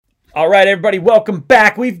All right, everybody, welcome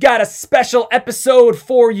back. We've got a special episode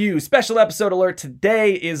for you. Special episode alert.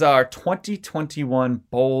 Today is our 2021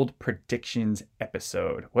 Bold Predictions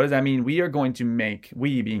episode. What does that mean? We are going to make,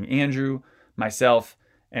 we being Andrew, myself,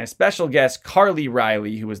 and a special guest, Carly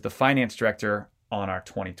Riley, who was the finance director on our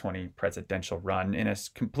 2020 presidential run and a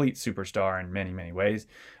complete superstar in many, many ways.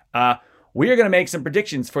 We are going to make some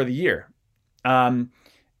predictions for the year.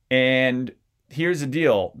 And here's the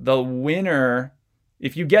deal. The winner,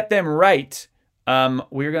 if you get them right,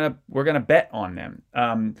 we're gonna bet on them.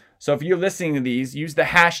 So if you're listening to these, use the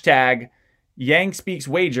hashtag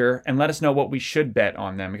YangSpeaksWager and let us know what we should bet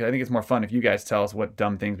on them, because I think it's more fun if you guys tell us what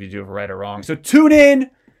dumb things we do if we're right or wrong. So tune in,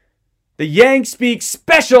 the Yang Speaks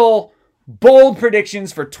special bold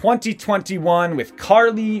predictions for 2021 with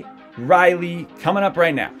Carly Riley coming up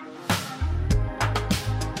right now.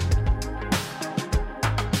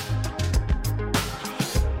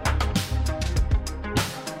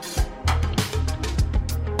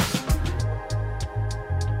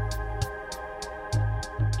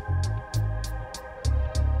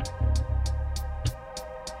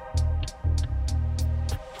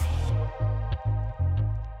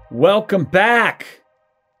 Welcome back.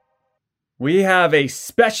 We have a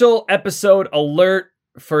special episode alert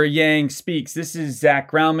for Yang Speaks. This is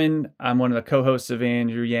Zach Grauman. I'm one of the co-hosts of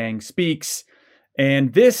Andrew Yang Speaks.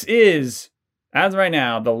 And this is, as of right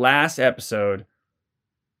now, the last episode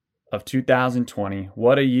of 2020.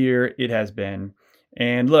 What a year it has been.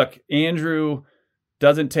 And look, Andrew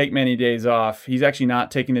doesn't take many days off. He's actually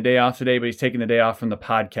not taking the day off today, but he's taking the day off from the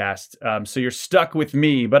podcast. So you're stuck with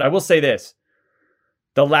me. But I will say this.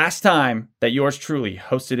 The last time that yours truly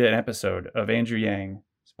hosted an episode of Andrew Yang's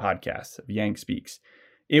podcast, of Yang Speaks,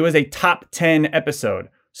 it was a top 10 episode.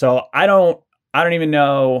 So I don't even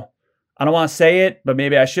know. I don't want to say it, but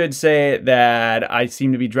maybe I should say it, that I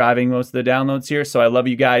seem to be driving most of the downloads here. So I love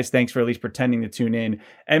you guys. Thanks for at least pretending to tune in.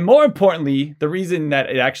 And more importantly, the reason that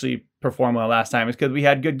it actually performed well last time is because we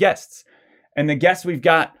had good guests. And the guest we've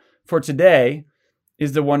got for today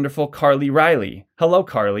is the wonderful Carly Riley. Hello,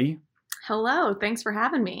 Carly. Hello, thanks for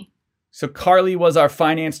having me. So Carly was our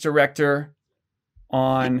finance director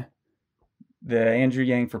on the Andrew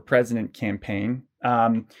Yang for President campaign,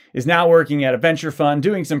 is now working at a venture fund,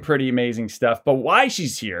 doing some pretty amazing stuff. But why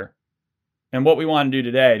she's here and what we want to do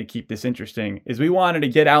today to keep this interesting is we wanted to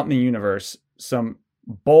get out in the universe some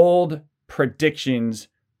bold predictions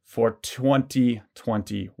for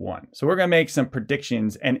 2021. So we're going to make some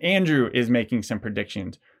predictions, and Andrew is making some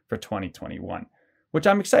predictions for 2021. Which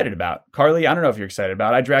I'm excited about. Carly, I don't know if you're excited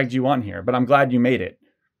about it. I dragged you on here, but I'm glad you made it.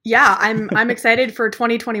 Yeah, I'm excited for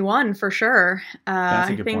 2021 for sure. That's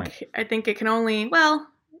a good point. I think it can only, well,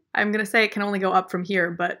 I'm going to say it can only go up from here,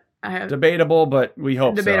 but I have... Debatable, but we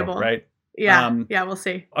hope Debatable. So, right? Yeah, we'll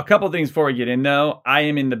see. A couple things before we get in, though. I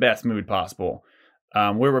am in the best mood possible.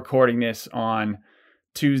 We're recording this on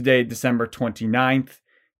Tuesday, December 29th,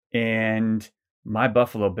 and my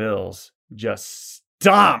Buffalo Bills just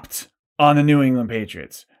stomped on the New England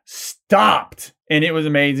Patriots. Stopped. And it was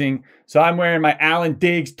amazing. So I'm wearing my Alan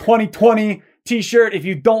Diggs 2020 t-shirt. If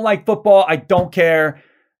you don't like football, I don't care.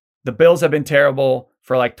 The Bills have been terrible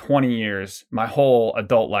for like 20 years, my whole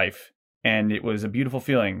adult life. And it was a beautiful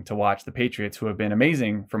feeling to watch the Patriots, who have been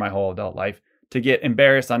amazing for my whole adult life, to get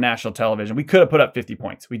embarrassed on national television. We could have put up 50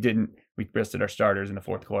 points. We didn't. We rested our starters in the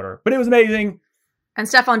fourth quarter. But it was amazing. And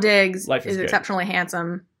Stephon Diggs is exceptionally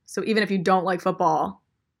handsome. So even if you don't like football,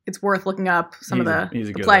 it's worth looking up some of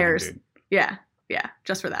the players. Yeah,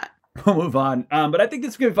 just for that. We'll move on. But I think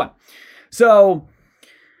this is going to be fun. So,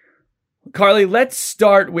 Carly, let's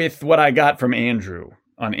start with what I got from Andrew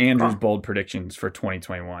on Andrew's bold predictions for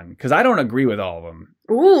 2021, because I don't agree with all of them.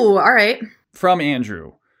 Ooh, all right. From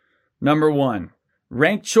Andrew, number 1,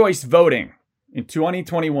 ranked choice voting in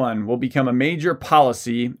 2021 will become a major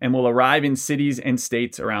policy and will arrive in cities and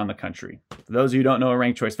states around the country. For those of you who don't know what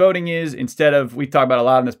ranked choice voting is, instead of, we talk about a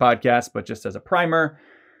lot on this podcast, but just as a primer,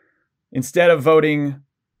 instead of voting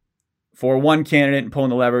for one candidate and pulling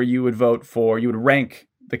the lever, you would rank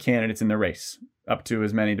the candidates in the race, up to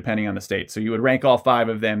as many depending on the state. So you would rank all 5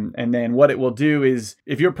 of them. And then what it will do is,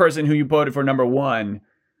 if your person who you voted for number 1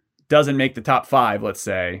 doesn't make the top 5, let's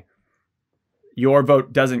say, your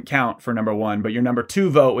vote doesn't count for number 1, but your number 2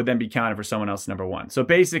 vote would then be counted for someone else's number 1. So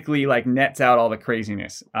basically, like, nets out all the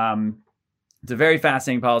craziness. It's a very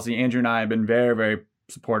fascinating policy. Andrew and I have been very, very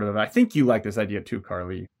supportive of it. I think you like this idea too,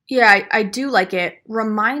 Carly. Yeah, I do like it.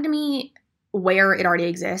 Remind me where it already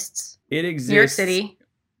exists. It exists New York City.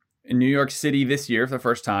 In New York City this year for the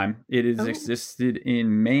first time. It has existed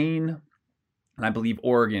in Maine and I believe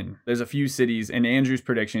Oregon. There's a few cities, and Andrew's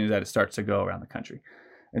prediction is that it starts to go around the country.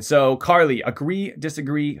 And so, Carly, agree,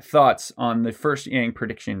 disagree, thoughts on the first Yang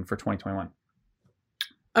prediction for 2021?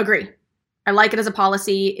 Agree. I like it as a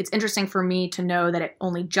policy. It's interesting for me to know that it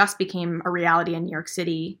only just became a reality in New York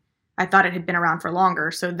City. I thought it had been around for longer.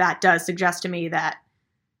 So that does suggest to me that,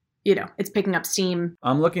 it's picking up steam.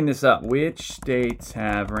 I'm looking this up. Which states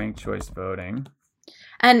have ranked choice voting?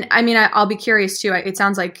 And I mean, I'll be curious too. It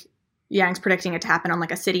sounds like Yang's predicting it to happen on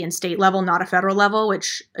like a city and state level, not a federal level,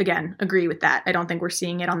 which again, agree with that. I don't think we're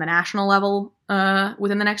seeing it on the national level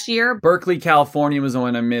within the next year. Berkeley, California was the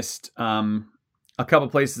one I missed. A couple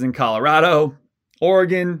places in Colorado,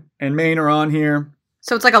 Oregon, and Maine are on here.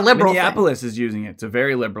 So it's like a liberal Minneapolis thing. Is using it. It's a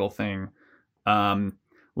very liberal thing.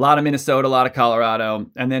 A lot of Minnesota, a lot of Colorado.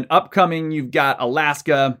 And then upcoming, you've got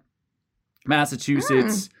Alaska,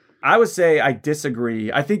 Massachusetts. I would say I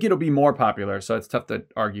disagree. I think it'll be more popular, so it's tough to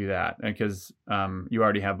argue that because you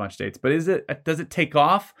already have a bunch of states. But does it take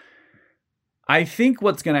off? I think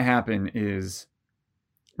what's going to happen is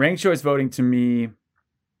ranked choice voting to me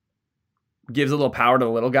gives a little power to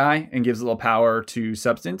the little guy and gives a little power to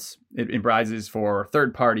substance. It rises for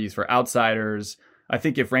third parties, for outsiders. I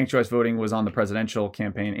think if ranked choice voting was on the presidential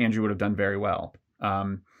campaign, Andrew would have done very well.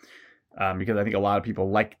 Because I think a lot of people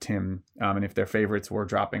liked him. And if their favorites were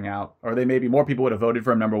dropping out, or maybe more people would have voted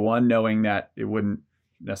for him number one, knowing that it wouldn't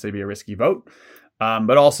necessarily be a risky vote.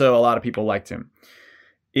 But also a lot of people liked him.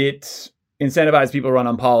 It incentivized people to run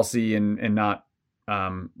on policy and not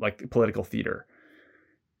like political theater.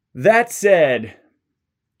 That said,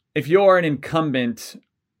 if you're an incumbent,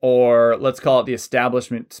 or let's call it the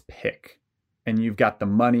establishment's pick, and you've got the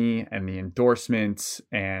money and the endorsements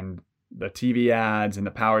and the TV ads and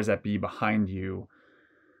the powers that be behind you,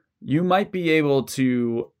 you might be able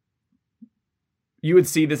to, you would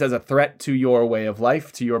see this as a threat to your way of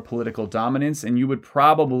life, to your political dominance, and you would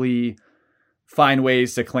probably find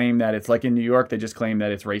ways to claim that it's like in New York, they just claim that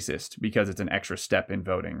it's racist because it's an extra step in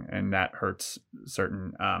voting, and that hurts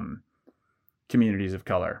certain communities of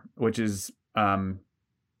color, which is,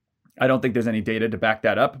 I don't think there's any data to back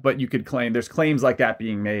that up, but you could claim there's claims like that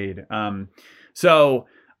being made. So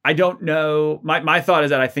I don't know. My thought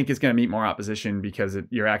is that I think it's going to meet more opposition because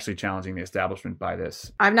you're actually challenging the establishment by this.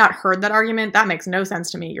 I've not heard that argument. That makes no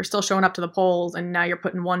sense to me. You're still showing up to the polls and now you're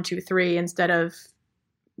putting 1, 2, 3 instead of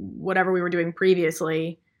whatever we were doing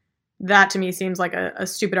previously. That to me seems like a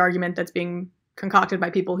stupid argument that's being concocted by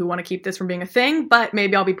people who want to keep this from being a thing, but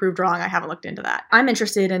maybe I'll be proved wrong. I haven't looked into that. I'm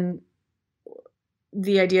interested in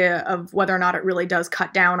the idea of whether or not it really does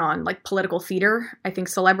cut down on like political theater. I think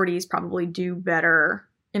celebrities probably do better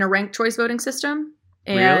in a ranked choice voting system.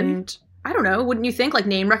 And really? I don't know, wouldn't you think like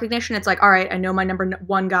name recognition? It's like, all right, I know my number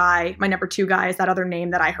one guy, my number two guy is that other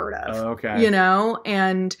name that I heard of. Oh, okay.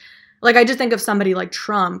 And like, I just think of somebody like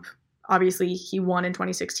Trump. Obviously he won in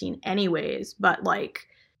 2016 anyways, but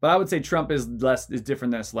I would say Trump is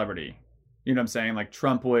different than a celebrity. You know what I'm saying? Like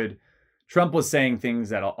Trump was saying things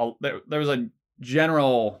that there was a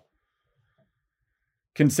general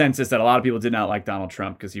consensus that a lot of people did not like Donald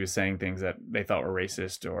Trump because he was saying things that they thought were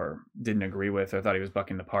racist or didn't agree with or thought he was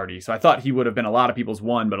bucking the party. So I thought he would have been a lot of people's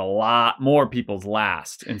one, but a lot more people's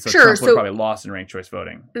last. And so Trump would have probably lost in ranked choice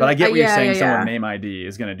voting. But I get what you're saying. Someone with name ID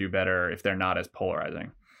is going to do better if they're not as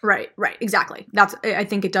polarizing. Right, exactly. I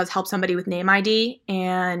think it does help somebody with name ID,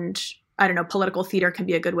 and I don't know, political theater can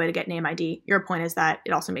be a good way to get name ID. Your point is that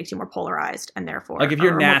it also makes you more polarized and therefore like if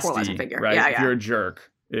you're nasty, right? Yeah, if you're a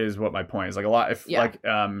jerk is what my point is. Like a lot,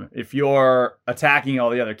 if you're attacking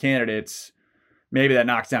all the other candidates, maybe that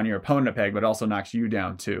knocks down your opponent a peg, but also knocks you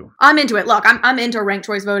down too. I'm into it. Look, I'm into ranked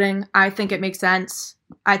choice voting. I think it makes sense.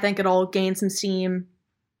 I think it'll gain some steam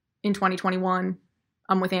in 2021.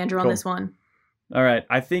 I'm with Andrew on this one. All right.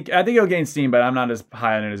 I think it'll gain steam, but I'm not as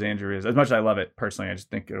high on it as Andrew is. As much as I love it personally, I just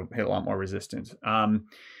think it'll hit a lot more resistance.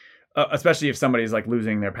 Especially if somebody's like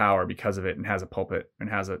losing their power because of it and has a pulpit and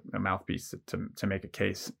has a mouthpiece to make a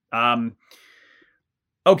case.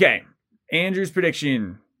 Okay. Andrew's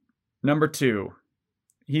prediction, number 2.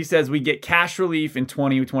 He says we get cash relief in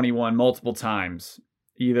 2021 multiple times,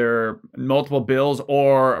 either multiple bills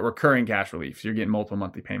or recurring cash relief. So you're getting multiple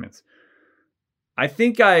monthly payments. I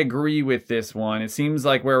think I agree with this one. It seems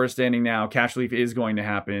like where we're standing now, cash relief is going to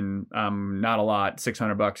happen. Not a lot,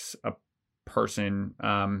 $600 a person.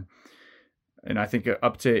 And I think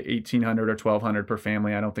up to $1,800 or $1,200 per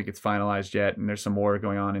family. I don't think it's finalized yet. And there's some more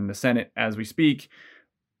going on in the Senate as we speak.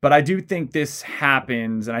 But I do think this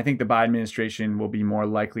happens. And I think the Biden administration will be more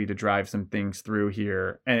likely to drive some things through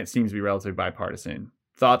here. And it seems to be relatively bipartisan.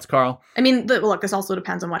 Thoughts, Carl? I mean, look, this also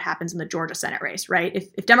depends on what happens in the Georgia Senate race, right?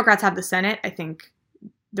 If Democrats have the Senate, I think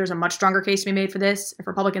there's a much stronger case to be made for this. If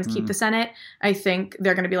Republicans keep the Senate, I think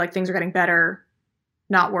they're going to be like, things are getting better.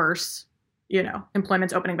 not worse.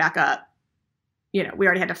 Employment's opening back up. We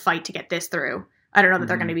already had to fight to get this through. I don't know that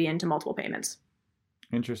they're going to be into multiple payments.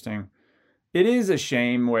 Interesting. It is a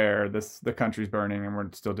shame where the country's burning and we're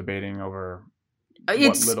still debating over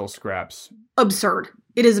what little scraps. Absurd.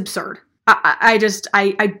 It is absurd. I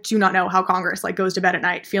do not know how Congress goes to bed at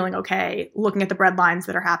night feeling okay, looking at the bread lines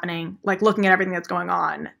that are happening, looking at everything that's going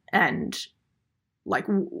on and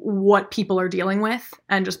what people are dealing with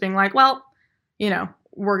and just being well,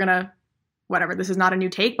 we're going to, whatever, this is not a new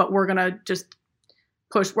take, but we're going to just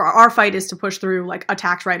push. Our fight is to push through a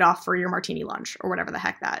tax write-off for your martini lunch or whatever the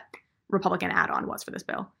heck that Republican add-on was for this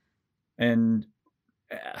bill. And,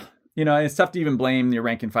 it's tough to even blame your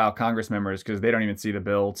rank and file Congress members because they don't even see the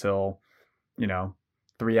bill till,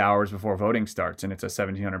 3 hours before voting starts. And it's a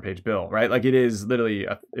 1,700-page bill, right? It is literally,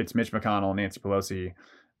 it's Mitch McConnell, Nancy Pelosi,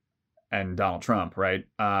 and Donald Trump, right?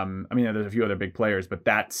 There's a few other big players, but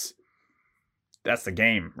that's the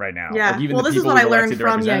game right now. Yeah. This is what I learned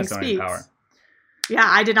from Yang Speaks. Yeah,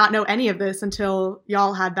 I did not know any of this until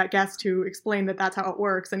y'all had that guest who explained that that's how it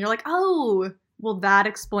works. And you're like, oh, well, that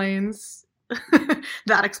explains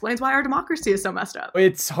why our democracy is so messed up.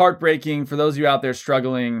 It's heartbreaking for those of you out there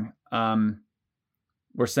struggling.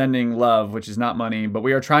 We're sending love, which is not money, but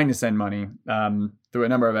we are trying to send money through a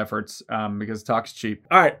number of efforts because talk's cheap.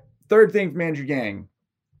 All right, third thing from Andrew Yang.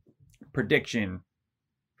 Prediction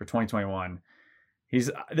for 2021. This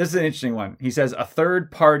is an interesting one. He says a third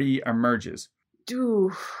party emerges.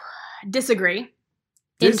 Disagree.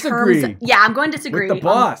 I'm going to disagree. With the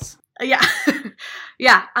boss.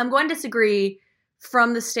 Yeah, I'm going to disagree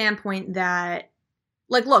from the standpoint that,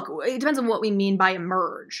 look, it depends on what we mean by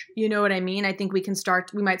emerge. You know what I mean? I think we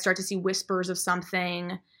might start to see whispers of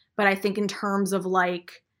something, but I think in terms of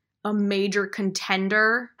a major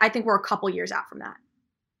contender, I think we're a couple years out from that.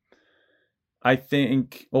 I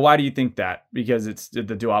think, why do you think that? Because the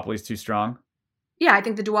duopoly is too strong? Yeah, I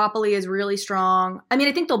think the duopoly is really strong. I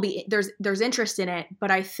think there's interest in it,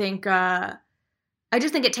 but I think I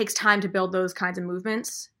just think it takes time to build those kinds of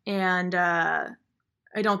movements, and I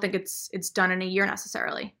don't think it's done in a year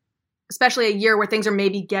necessarily, especially a year where things are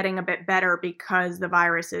maybe getting a bit better because the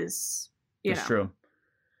virus is That's true.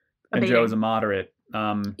 Abating. And Joe's a moderate.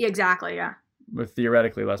 Exactly. Yeah. With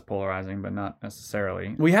theoretically less polarizing, but not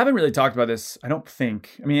necessarily. We haven't really talked about this, I don't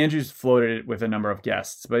think. Andrew's floated it with a number of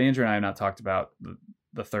guests, but Andrew and I have not talked about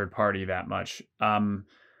the third party that much.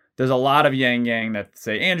 There's a lot of Yang that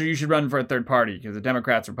say, Andrew, you should run for a third party because the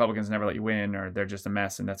Democrats, Republicans never let you win, or they're just a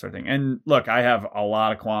mess and that sort of thing. And look, I have a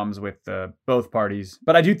lot of qualms with both parties,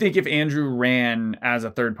 but I do think if Andrew ran as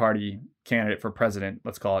a third party candidate for president,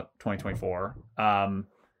 let's call it 2024,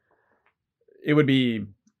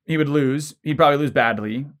 he would lose. He'd probably lose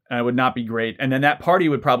badly. It would not be great. And then that party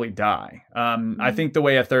would probably die. I think the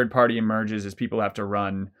way a third party emerges is people have to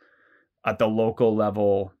run at the local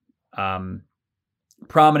level,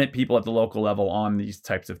 prominent people at the local level on these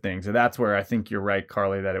types of things. So that's where I think you're right,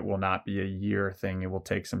 Carly, that it will not be a year thing. It will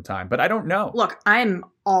take some time. But I don't know. Look, I'm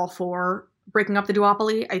all for breaking up the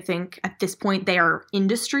duopoly. I think at this point they are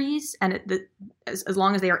industries, and as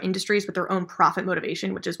long as they are industries with their own profit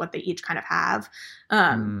motivation, which is what they each kind of have,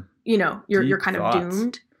 you're kind of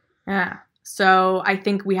doomed. Yeah. So I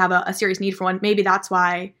think we have a serious need for one. Maybe that's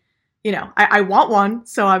why, I want one.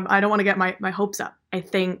 So I don't want to get my hopes up. I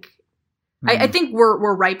think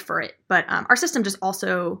we're ripe for it, but our system just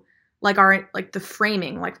also the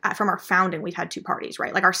framing, from our founding, we've had two parties,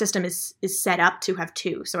 right? Our system is set up to have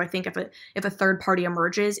two. So I think if a third party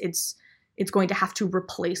emerges, it's going to have to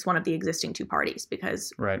replace one of the existing two parties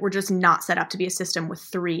because we're just not set up to be a system with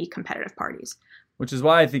three competitive parties. Which is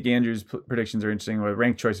why I think Andrew's predictions are interesting. With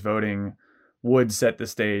ranked choice voting would set the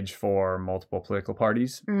stage for multiple political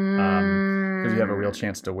parties because you have a real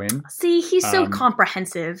chance to win. See, he's so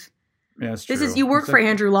comprehensive. Yeah, that's true. You work for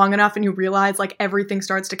Andrew long enough and you realize everything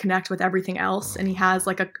starts to connect with everything else, and he has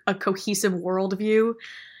a cohesive worldview,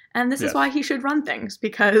 and this is why he should run things,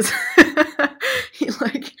 because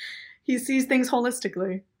he sees things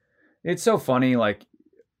holistically. It's so funny,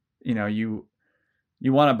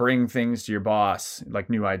 you want to bring things to your boss,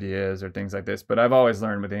 new ideas or things like this, but I've always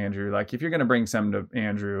learned with Andrew, if you're going to bring something to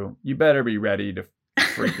Andrew, you better be ready to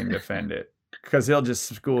freaking defend it, because he'll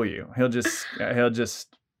just school you. He'll just he'll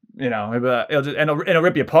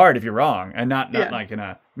rip you apart if you're wrong, and not in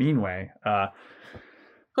a mean way.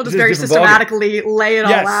 He'll just very systematically lay it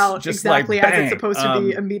all out exactly as it's supposed to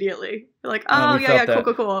be immediately. You're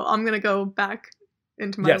cool. I'm gonna go back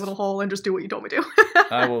into my little hole and just do what you told me to.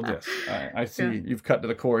 I will just. I see you've cut to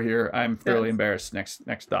the core here. I'm thoroughly embarrassed. Next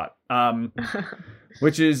thought.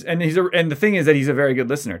 Which is, and the thing is that he's a very good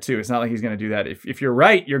listener too. It's not like he's going to do that. If you're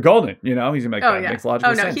right, you're golden. He's going to be like, that makes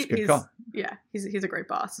logical sense. Good call. Yeah, he's a great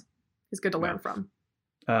boss. He's good to learn from.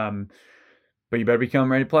 But you better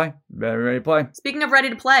become ready to play. Speaking of ready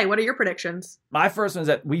to play, what are your predictions? My first one is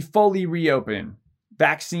that we fully reopen.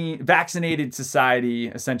 Vaccinated society,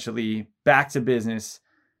 essentially back to business,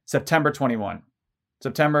 September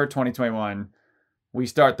 2021. We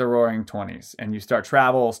start the Roaring 20s, and you start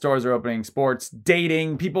travel, stores are opening, sports,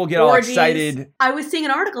 dating, people get all excited. I was seeing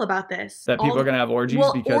an article about this. That people are going to have orgies?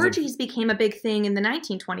 Well, orgies became a big thing in the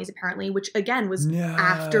 1920s, apparently, which, again, was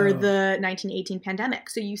after the 1918 pandemic.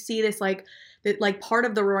 So you see this, like part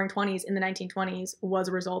of the Roaring 20s in the 1920s was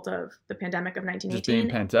a result of the pandemic of 1918. Just being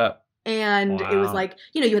pent up. And it was like,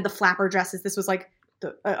 you had the flapper dresses. This was like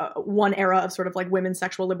the one era of sort of like women's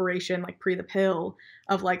sexual liberation, like pre the pill,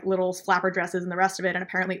 of like little flapper dresses and the rest of it. And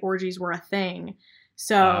apparently orgies were a thing.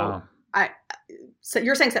 So so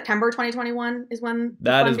you're saying September 2021 is when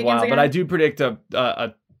that is wild. Again? But I do predict a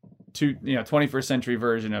 21st century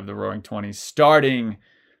version of the Roaring 20s starting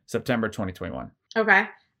September 2021. Okay.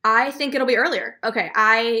 I think it'll be earlier. Okay,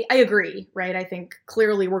 I agree, right? I think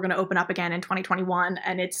clearly we're going to open up again in 2021,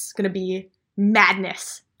 and it's going to be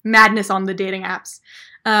madness on the dating apps.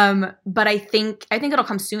 But I think it'll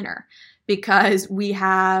come sooner because we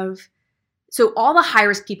have, so all the high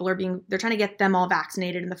risk people they're trying to get them all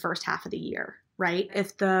vaccinated in the first half of the year, right?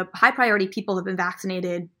 If the high priority people have been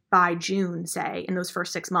vaccinated by June, say, in those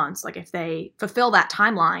first 6 months, like if they fulfill that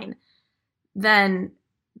timeline, then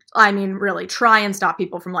I mean, really try and stop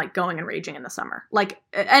people from like going and raging in the summer. Like,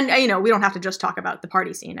 and we don't have to just talk about the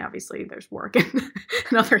party scene. Obviously there's work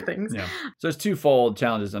and other things. Yeah. So there's twofold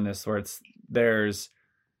challenges on this where there's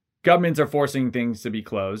governments are forcing things to be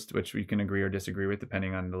closed, which we can agree or disagree with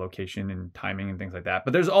depending on the location and timing and things like that.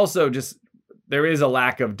 But there's also there is a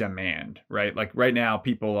lack of demand, right? Like right now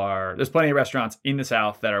there's plenty of restaurants in the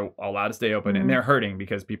South that are allowed to stay open and they're hurting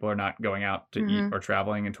because people are not going out to eat or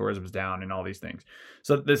traveling and tourism's down and all these things.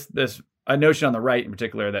 So this a notion on the right in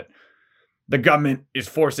particular that the government is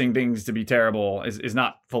forcing things to be terrible is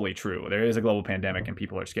not fully true. There is a global pandemic and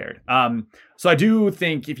people are scared. So I do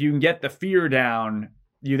think if you can get the fear down,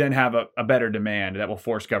 you then have a better demand that will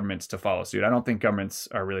force governments to follow suit. I don't think governments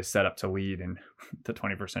are really set up to lead in the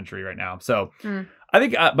 21st century right now. So I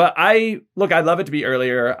think, I'd love it to be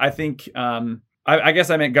earlier. I think, I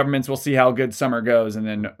guess I meant governments will see how good summer goes and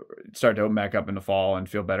then start to open back up in the fall and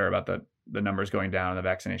feel better about the numbers going down and the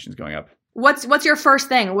vaccinations going up. What's your first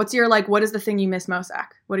thing? What is the thing you miss most,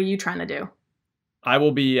 Zach? What are you trying to do? I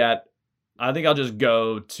think I'll just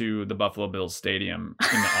go to the Buffalo Bills stadium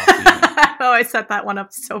in the offseason. Oh, I set that one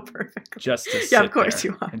up so perfect. Just to sit of course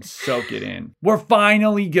there you are. And soak it in. We're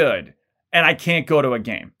finally good. And I can't go to a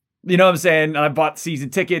game. You know what I'm saying? I bought season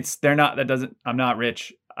tickets. I'm not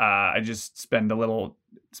rich. I just spend the little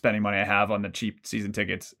spending money I have on the cheap season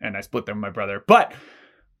tickets and I split them with my brother. But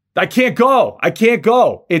I can't go.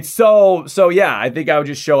 It's so yeah, I think I would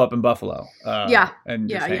just show up in Buffalo. And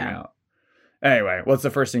just hang out. Anyway, what's the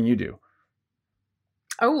first thing you do?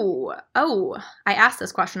 Oh, I asked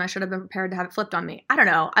this question. I should have been prepared to have it flipped on me. I don't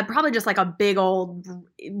know. I'd probably just like a big old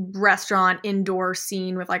restaurant indoor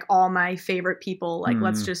scene with like all my favorite people. Like,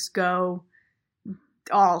 let's just go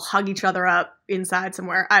all hug each other up inside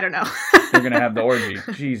somewhere. I don't know. We're going to have the orgy.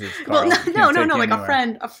 Jesus, Carl. Well, no, like a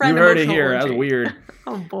friend. You heard it here. Orgy. That was weird.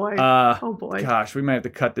 Oh boy. Gosh, we might have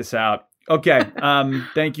to cut this out. Okay.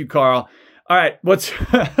 Thank you, Carl. All right. What's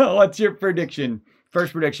your prediction?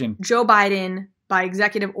 First prediction. Joe Biden, by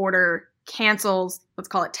executive order, cancels, let's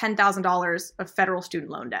call it $10,000 of federal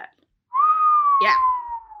student loan debt. Yeah.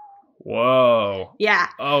 Whoa. Yeah.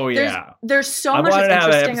 Oh, yeah. There's so much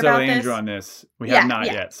that's interesting about this. Andrew on this. We have not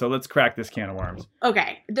yet. So let's crack this can of worms.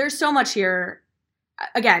 Okay. There's so much here.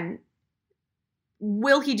 Again,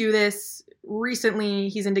 will he do this? Recently,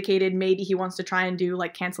 he's indicated maybe he wants to try and do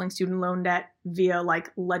like canceling student loan debt via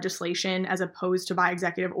like legislation as opposed to by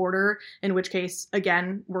executive order, in which case,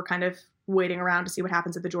 again, we're kind of waiting around to see what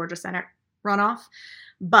happens at the Georgia Senate runoff.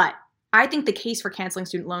 But I think the case for canceling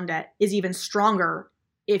student loan debt is even stronger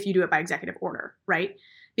if you do it by executive order, right?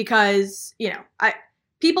 Because,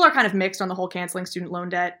 people are kind of mixed on the whole canceling student loan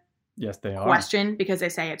debt question because they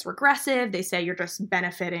say it's regressive. They say you're just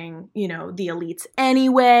benefiting, the elites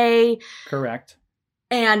anyway. Correct.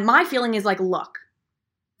 And my feeling is like, look,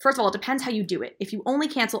 first of all, it depends how you do it. If you only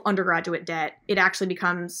cancel undergraduate debt, it actually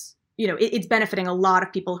becomes, it's benefiting a lot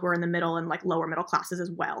of people who are in the middle and like lower middle classes as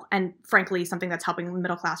well. And frankly, something that's helping the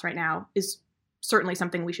middle class right now is certainly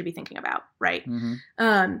something we should be thinking about, right?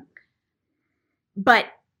 Mm-hmm. But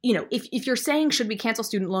if you're saying, should we cancel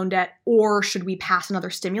student loan debt or should we pass another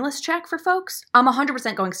stimulus check for folks? I'm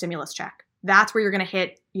 100% going stimulus check. That's where you're going to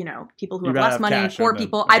hit, people who have less money, poor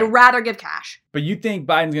people. Okay. I'd rather give cash. But you think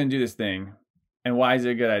Biden's going to do this thing. And why is it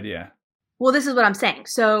a good idea? Well, this is what I'm saying.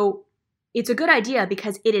 So it's a good idea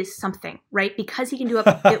because it is something, right? Because he can do it.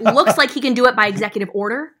 It looks like he can do it by executive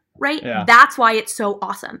order, right? Yeah. That's why it's so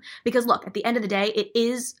awesome. Because look, at the end of the day, it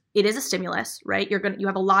is a stimulus, right? You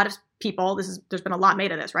have a lot of people. There's been a lot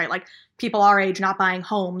made of this, right? Like people our age not buying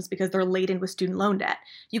homes because they're laden with student loan debt.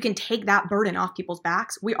 You can take that burden off people's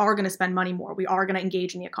backs. We are going to spend money more. We are going to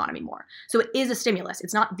engage in the economy more. So it is a stimulus.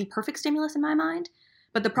 It's not the perfect stimulus in my mind,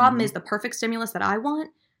 but the problem is the perfect stimulus that I want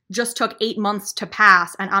just took 8 months to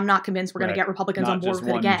pass, and I'm not convinced we're going to get Republicans on board with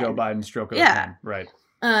it again. Joe Biden stroke of the pen. Right.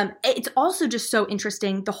 It's also just so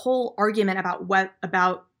interesting. The whole argument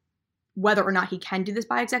about whether or not he can do this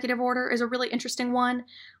by executive order is a really interesting one.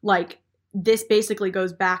 Like, this basically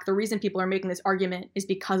goes back. The reason people are making this argument is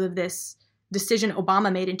because of this decision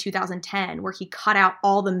Obama made in 2010, where he cut out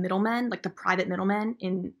all the middlemen, like the private middlemen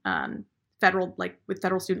in with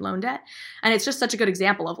federal student loan debt. And it's just such a good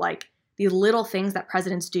example of like these little things that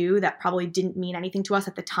presidents do that probably didn't mean anything to us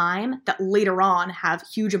at the time that later on have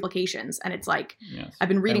huge implications. And it's like, I've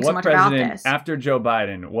been reading so much about this. After Joe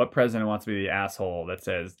Biden, what president wants to be the asshole that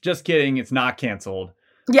says, just kidding, it's not canceled?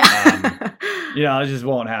 Yeah. It just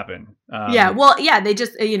won't happen. They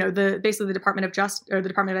just, basically the Department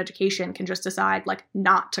of Education can just decide like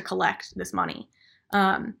not to collect this money.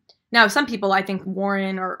 Now, some people, I think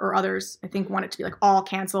Warren or others, I think want it to be like all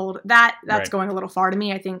canceled. That's right. Going a little far to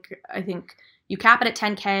me. I think you cap it at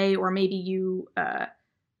 10K, or maybe you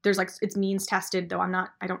there's like it's means tested. Though I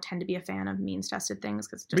don't tend to be a fan of means tested things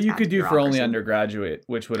because. But you could do for only undergraduate,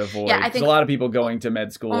 which would avoid. Yeah, I think a lot of people going to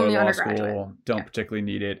med school or law school don't particularly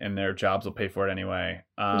need it, and their jobs will pay for it anyway.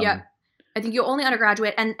 I think you only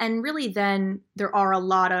undergraduate, and really then there are a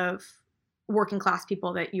lot of working class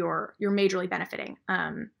people that you're majorly benefiting.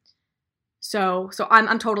 So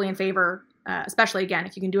I'm totally in favor, especially again,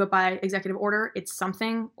 if you can do it by executive order, it's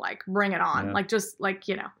something like bring it on. Yeah. Like just like,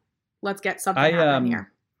 let's get something happening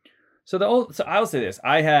here. So I will say this,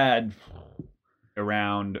 I had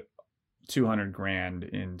around $200,000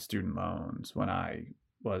 in student loans when I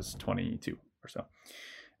was 22 or so.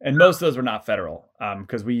 And most of those were not federal,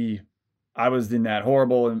 because I was in that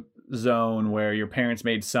horrible zone where your parents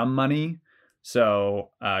made some money.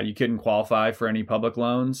 So you couldn't qualify for any public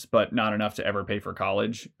loans, but not enough to ever pay for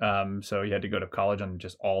college. So you had to go to college on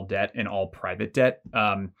just all debt and all private debt,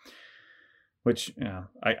 which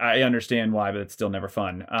I understand why, but it's still never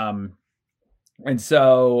fun. And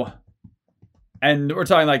we're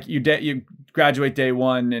talking like you graduate day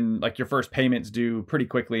one and like your first payment's due pretty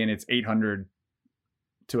quickly, and it's $800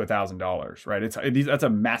 to $1,000, right? That's a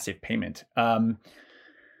massive payment.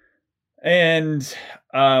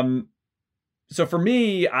 So for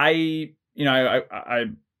me, I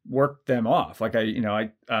worked them off. Like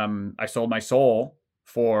I sold my soul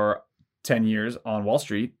for 10 years on Wall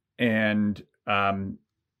Street, and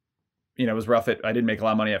it was rough. I didn't make a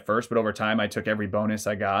lot of money at first, but over time I took every bonus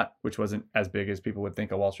I got, which wasn't as big as people would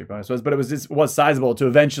think a Wall Street bonus was, but it was sizable to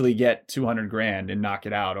eventually get $200,000 and knock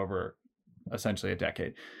it out over essentially a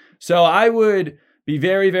decade. So I would be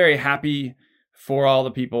very, very happy for all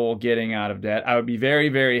the people getting out of debt. I would be very,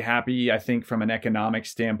 very happy. I think from an economic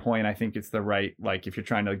standpoint, I think it's the right, like if you're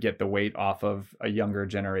trying to get the weight off of a younger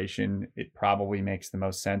generation, it probably makes the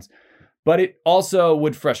most sense. But it also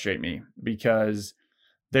would frustrate me because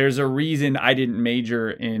there's a reason I didn't major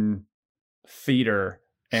in theater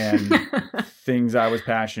and things I was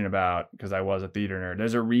passionate about because I was a theater nerd.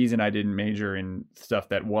 There's a reason I didn't major in stuff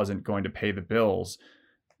that wasn't going to pay the bills.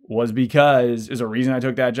 Was because there's a reason I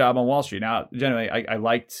took that job on Wall Street. Now, generally, I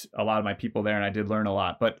liked a lot of my people there and I did learn a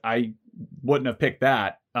lot, but I wouldn't have picked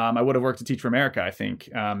that. I would have worked to Teach for America, I think.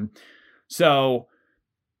 Wow,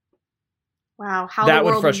 how the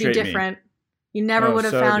world would be different. Me. You never would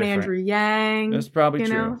have found different. Andrew Yang. That's probably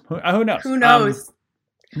true. Who knows? Who knows?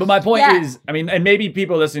 But my point is, and maybe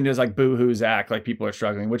people listening to this like boo-hoo Zach, like people are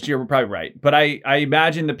struggling, which you're probably right. But I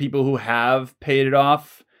imagine the people who have paid it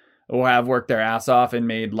off or have worked their ass off and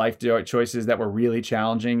made life choices that were really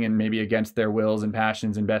challenging and maybe against their wills and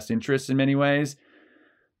passions and best interests in many ways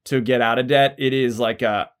to get out of debt, it is like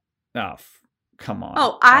come on.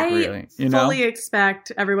 Oh, I fully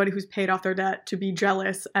expect everybody who's paid off their debt to be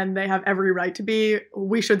jealous, and they have every right to be.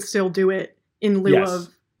 We should still do it in lieu of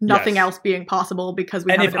nothing else being possible because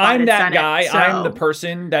we have a divided Senate. And if I'm that guy, I'm the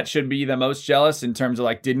person that should be the most jealous in terms of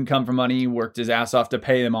like didn't come from money, worked his ass off to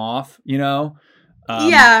pay them off,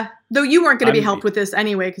 though you weren't going to be helped with this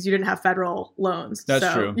anyway because you didn't have federal loans.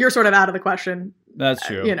 That's true. You're sort of out of the question That's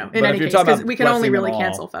true. In any case, because we can only really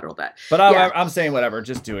cancel federal debt. But I'm saying whatever,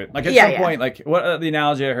 just do it. Like at some point, like what the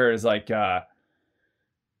analogy I heard is like, I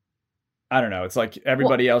don't know. It's like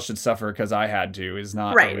everybody else should suffer because I had to is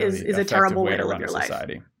not right. A really is a terrible way to live your life.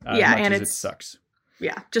 Society, and it sucks.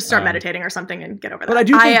 Yeah, just start meditating or something and get over that. But I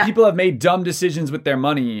do think people have made dumb decisions with their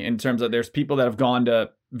money in terms of there's people that have gone to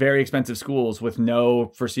very expensive schools with no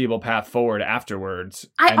foreseeable path forward afterwards.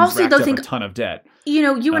 I also don't think a ton of debt.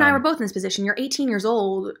 You and I were both in this position. You're 18 years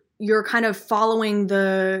old. You're kind of following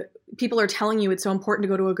people are telling you it's so important to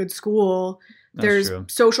go to a good school. There's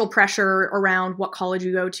social pressure around what college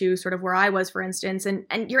you go to, sort of where I was, for instance,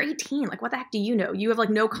 and you're 18. Like, what the heck do you know? You have like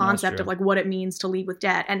no concept of like what it means to leave with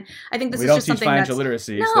debt. And I think this is just something financial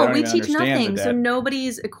literacy. No, we teach nothing. So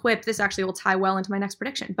nobody's equipped. This actually will tie well into my next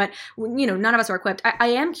prediction. But none of us are equipped. I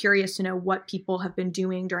am curious to know what people have been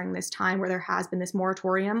doing during this time where there has been this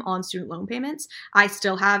moratorium on student loan payments. I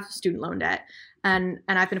still have student loan debt, and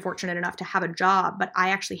I've been fortunate enough to have a job, but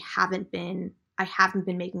I actually haven't been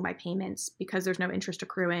making my payments because there's no interest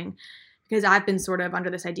accruing, because I've been sort of under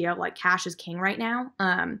this idea of like cash is king right now.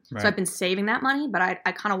 So I've been saving that money, but I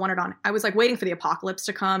kind of wanted I was like waiting for the apocalypse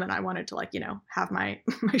to come, and I wanted to like, have my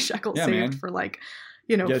shekels saved for like,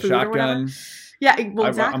 get food a shotgun. Or whatever. Yeah, well,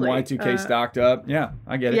 exactly. I'm Y2K stocked up. Yeah,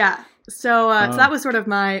 I get it. Yeah. So that was sort of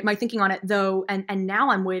my thinking on it though. And now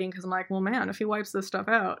I'm waiting because I'm like, well, man, if he wipes this stuff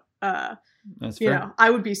out, that's fair. I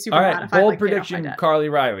would be super All mad right, if I bold prediction, Carly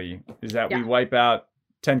Riley, is that we wipe out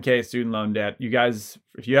 10K student loan debt. You guys,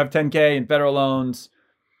 if you have 10K in federal loans,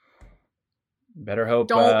 better hope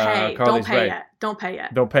don't pay. Carly's don't pay right. yet. Don't pay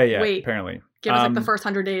yet. Don't pay yet. Wait. Apparently, give us like the first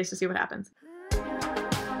 100 days to see what happens.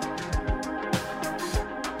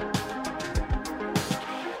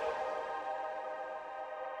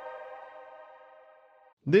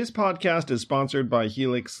 This podcast is sponsored by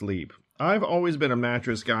Helix Sleep. I've always been a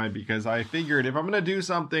mattress guy because I figured if I'm going to do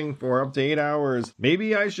something for up to 8 hours,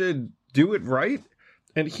 maybe I should do it right.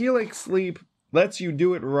 And Helix Sleep lets you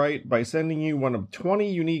do it right by sending you one of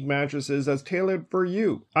 20 unique mattresses that's tailored for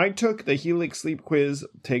you. I took the Helix Sleep quiz,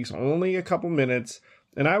 takes only a couple minutes,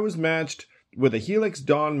 and I was matched with a Helix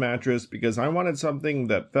Dawn mattress because I wanted something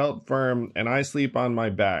that felt firm and I sleep on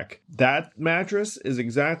my back. That mattress is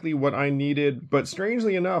exactly what I needed, but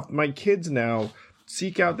strangely enough, my kids now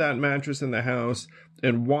seek out that mattress in the house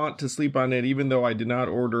and want to sleep on it even though I did not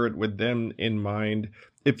order it with them in mind.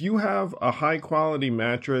 If you have a high quality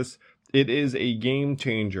mattress, it is a game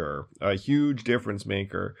changer, a huge difference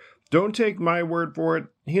maker. Don't take my word for it.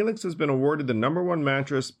 Helix has been awarded the #1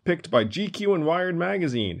 mattress picked by GQ and Wired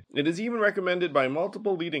magazine. It is even recommended by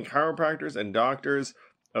multiple leading chiropractors and doctors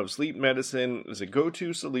of sleep medicine as a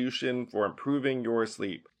go-to solution for improving your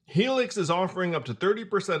sleep. Helix is offering up to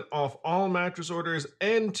 30% off all mattress orders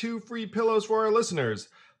and 2 free pillows for our listeners.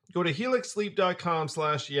 Go to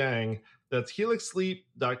helixsleep.com/yang. That's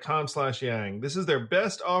helixsleep.com/yang. This is their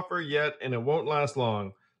best offer yet, and it won't last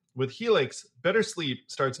long. With Helix, better sleep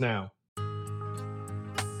starts now.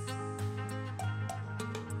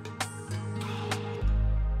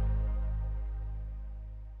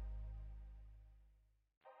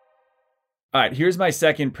 All right, here's my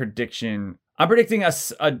second prediction. I'm predicting a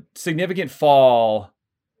significant fall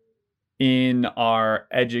in our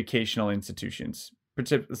educational institutions,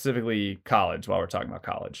 specifically college, while we're talking about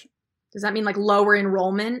college. Does that mean like lower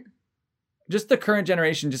enrollment? Just the current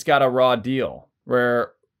generation just got a raw deal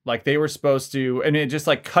where like they were supposed to, and it just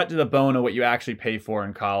like cut to the bone of what you actually pay for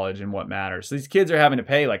in college and what matters. So these kids are having to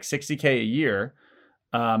pay like $60K a year.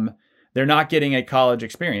 They're not getting a college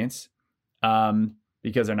experience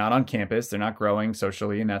because they're not on campus. They're not growing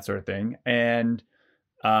socially and that sort of thing. And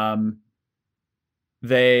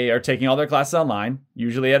they are taking all their classes online,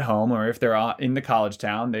 usually at home, or if they're in the college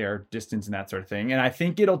town, they are distance and that sort of thing. And I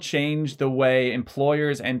think it'll change the way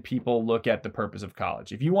employers and people look at the purpose of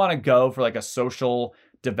college. If you want to go for like a social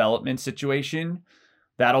development situation,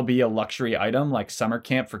 that'll be a luxury item like summer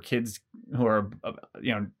camp for kids who are,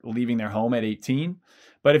 leaving their home at 18.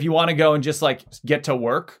 But if you want to go and just like get to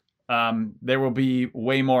work, there will be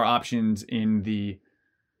way more options in the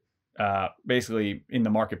basically in the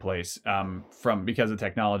marketplace because of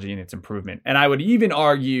technology and its improvement. And I would even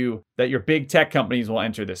argue that your big tech companies will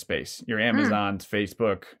enter this space. Your Amazons,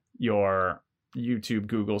 Facebook, your YouTube,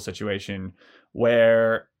 Google situation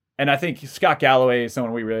and I think Scott Galloway is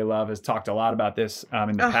someone we really love, has talked a lot about this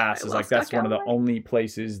in the past. Is like that's Scott one of the only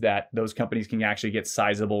places that those companies can actually get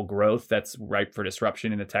sizable growth that's ripe for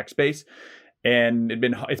disruption in the tech space. And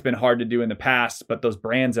it's been hard to do in the past, but those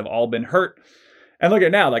brands have all been hurt. And look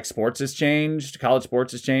at now, like sports has changed, college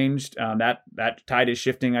sports has changed. That tide is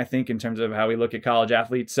shifting, I think, in terms of how we look at college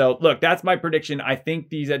athletes. So look, that's my prediction. I think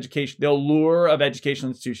the allure of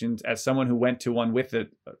educational institutions, as someone who went to one with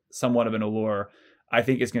it, somewhat of an allure, I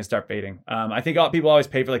think it's going to start fading. I think people always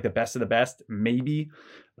pay for like the best of the best, maybe,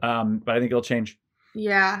 but I think it'll change.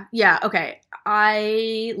 Yeah. Okay.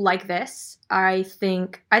 I like this. I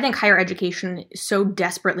think higher education so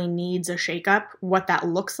desperately needs a shakeup. What that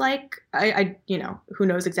looks like, I who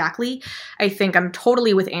knows exactly. I think I'm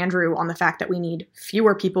totally with Andrew on the fact that we need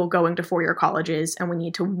fewer people going to four-year colleges, and we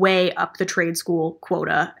need to weigh up the trade school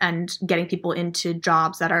quota and getting people into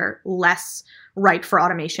jobs that are less ripe for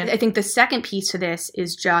automation. I think the second piece to this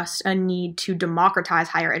is just a need to democratize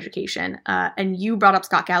higher education. And you brought up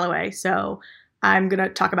Scott Galloway, so I'm going to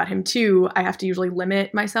talk about him too. I have to usually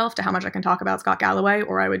limit myself to how much I can talk about Scott Galloway,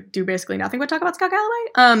 or I would do basically nothing but talk about Scott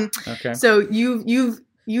Galloway. Okay. So you've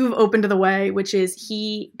opened the way, which is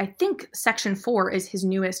I think Section 4 is his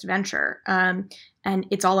newest venture. And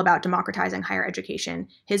it's all about democratizing higher education.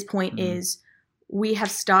 His point is we have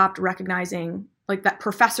stopped recognizing like that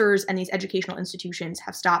professors and these educational institutions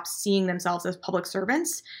have stopped seeing themselves as public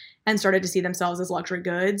servants and started to see themselves as luxury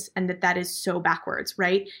goods, and that is so backwards,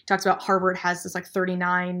 right? He talks about Harvard has this like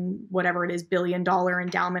 $39 billion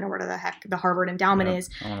endowment, or whatever the heck the Harvard endowment is,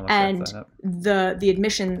 and the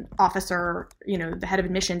admission officer, the head of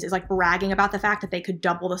admissions, is like bragging about the fact that they could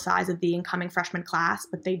double the size of the incoming freshman class,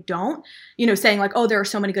 but they don't, saying like, oh, there are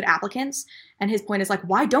so many good applicants. And his point is like,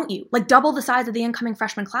 why don't you like double the size of the incoming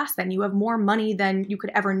freshman class? Then you have more money than you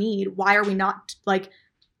could ever need. Why are we not like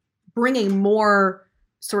bringing more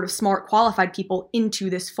sort of smart, qualified people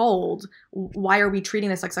into this fold? Why are we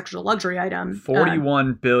treating this like such a luxury item?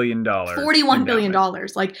 $41 billion. $41 billion.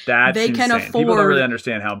 Like that's they insane. can afford. People don't really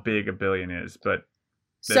understand how big a billion is, but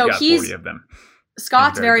they've got 40 of them.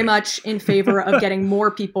 Scott's very much in favor of getting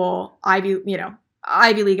more people Ivy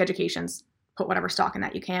League educations. Put whatever stock in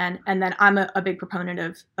that you can. And then I'm a big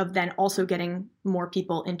proponent of then also getting more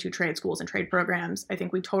people into trade schools and trade programs. I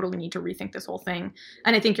think we totally need to rethink this whole thing.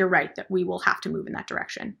 And I think you're right that we will have to move in that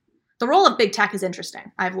direction. The role of big tech is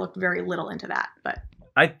interesting. I've looked very little into that, but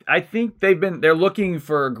I think they're looking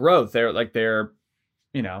for growth. They're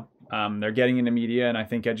getting into media, and I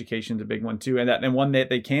think education's a big one too. And one that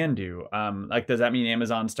they can do. Does that mean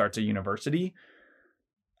Amazon starts a university?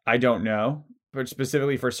 I don't know. But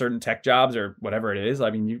specifically for certain tech jobs or whatever it is, I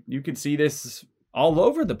mean, you could see this all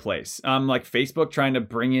over the place. Like Facebook trying to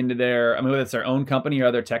bring into whether it's their own company or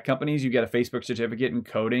other tech companies, you get a Facebook certificate in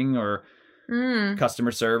coding or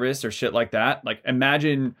customer service or shit like that. Like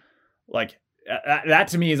imagine like that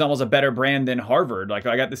to me is almost a better brand than Harvard. Like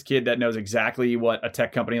I got this kid that knows exactly what a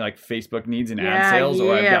tech company like Facebook needs in ad sales,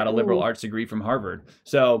 or I've got a liberal arts degree from Harvard.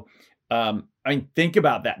 So, think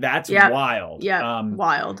about that. That's wild. Yeah,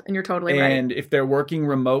 wild. And you're totally right. And if they're working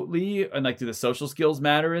remotely, and like, do the social skills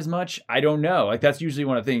matter as much? I don't know. Like, that's usually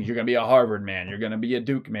one of the things. You're going to be a Harvard man. You're going to be a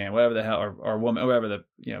Duke man, whatever the hell, or woman, whatever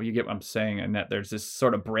you get what I'm saying. And that there's this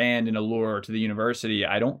sort of brand and allure to the university.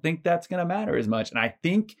 I don't think that's going to matter as much. And I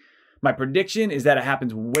think my prediction is that it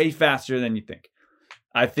happens way faster than you think.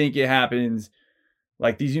 I think it happens.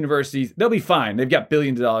 Like these universities, they'll be fine. They've got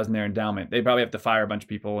billions of dollars in their endowment. They probably have to fire a bunch of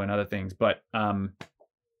people and other things. But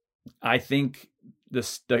I think the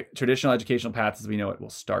traditional educational paths as we know it will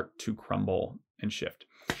start to crumble and shift.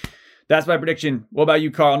 That's my prediction. What about you,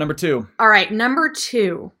 Carl? Number 2. All right. Number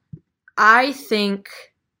 2. I think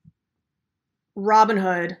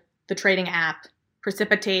Robinhood, the trading app,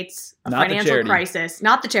 precipitates a financial crisis.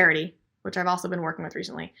 Not the charity, which I've also been working with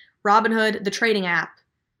recently. Robinhood, the trading app,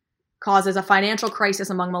 causes a financial crisis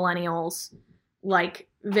among millennials, like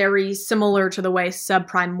very similar to the way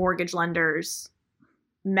subprime mortgage lenders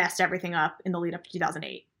messed everything up in the lead up to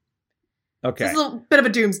 2008. Okay. This is a bit of a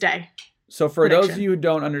doomsday. So for those of you who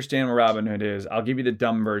don't understand what Robinhood is, I'll give you the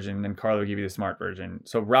dumb version, and then Carla will give you the smart version.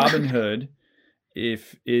 So Robinhood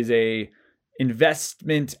is a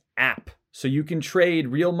investment app. So you can trade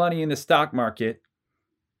real money in the stock market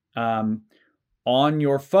on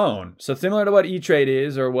your phone. So similar to what E-Trade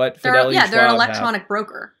is or what Fidelity Schwab they're an electronic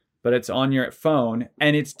broker. But it's on your phone,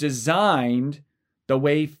 and it's designed the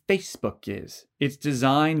way Facebook is. It's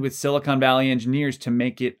designed with Silicon Valley engineers to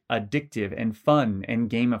make it addictive and fun and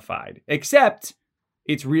gamified, except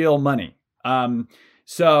it's real money.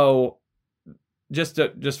 So just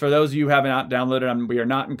for those of you who have not downloaded, we are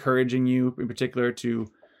not encouraging you in particular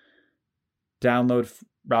to download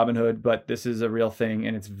Robinhood, but this is a real thing,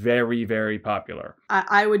 and it's very, very popular.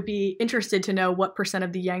 I would be interested to know what %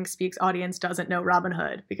 of the Yang Speaks audience doesn't know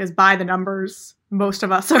Robinhood, because by the numbers, most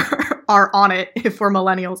of us are on it if we're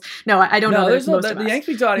millennials. No, I don't know. There's most of the us. Yank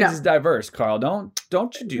Speaks audience No. is diverse, Carl. Don't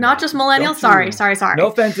you do Not that. just millennials. Don't you- Sorry. No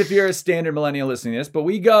offense if you're a standard millennial listening to this, but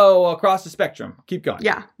we go across the spectrum. Keep going.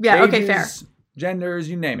 Yeah. Okay, fair. Ages, genders,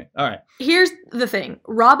 you name it. All right. Here's the thing.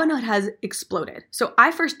 Robinhood has exploded. So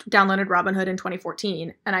I first downloaded Robinhood in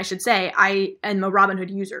 2014, and I should say I am a Robinhood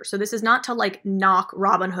user. So this is not to like knock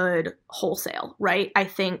Robinhood wholesale, right? I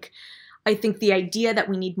think the idea that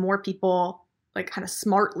we need more people like kind of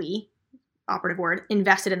smartly, operative word,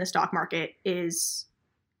 invested in the stock market is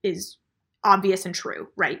obvious and true,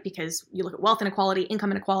 right? Because you look at wealth inequality, income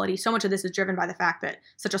inequality, so much of this is driven by the fact that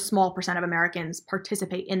such a small percent of Americans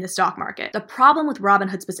participate in the stock market. The problem with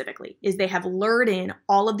Robinhood specifically is they have lured in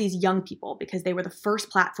all of these young people because they were the first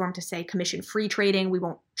platform to say commission-free trading, we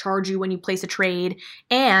won't charge you when you place a trade.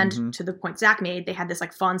 And to the point Zach made, they had this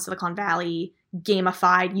like fun Silicon Valley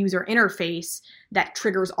gamified user interface that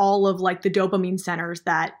triggers all of like the dopamine centers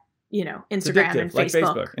that, you know, Instagram and like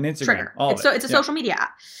Facebook, Facebook and Instagram, trigger. all of So it. it's a social media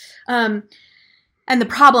app. And the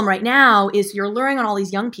problem right now is you're luring on all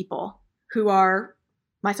these young people who are,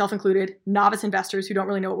 myself included, novice investors who don't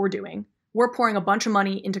really know what we're doing. We're pouring a bunch of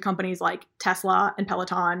money into companies like Tesla and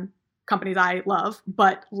Peloton, companies I love,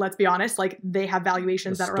 but let's be honest, like they have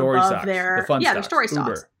valuations that are above stocks, their the fun their stocks, story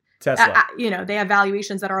Uber, stocks. Tesla. They have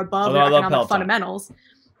valuations that are above Although their I love economic Peloton. fundamentals.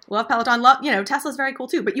 Love Peloton. Tesla's very cool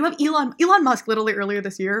too. But you have Elon Musk literally earlier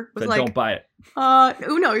this year was Said, like, don't buy it.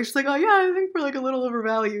 no, he's just like, oh yeah, I think we're like a little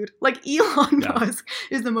overvalued. Like Elon Yeah. Musk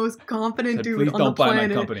is the most confident Said, dude please on the don't buy planet.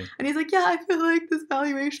 my company. And he's like, yeah, I feel like this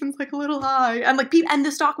valuation's like a little high. And like and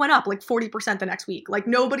the stock went up like 40% the next week. Like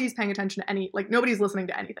nobody's paying attention to nobody's listening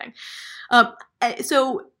to anything.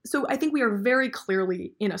 So I think we are very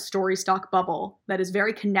clearly in a story stock bubble that is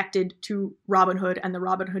very connected to Robinhood and the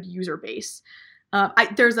Robinhood user base.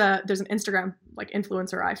 There's an Instagram like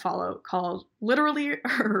influencer I follow called literally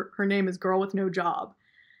her name is Girl with No Job.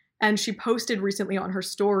 And she posted recently on her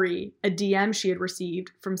story a DM she had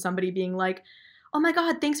received from somebody being like, oh my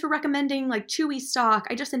God, thanks for recommending like Chewy stock.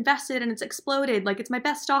 I just invested and it's exploded. Like it's my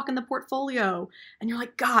best stock in the portfolio. And you're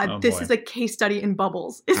like, God, Oh, this boy. is a case study in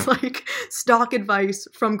bubbles. It's like stock advice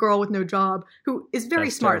from Girl with No Job, who is very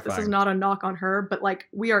That's smart. terrifying. This is not a knock on her, but like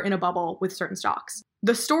we are in a bubble with certain stocks.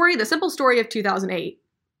 The simple story of 2008,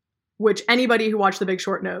 which anybody who watched The Big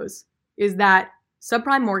Short knows, is that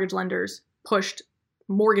subprime mortgage lenders pushed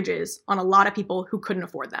mortgages on a lot of people who couldn't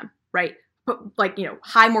afford them, right? Like,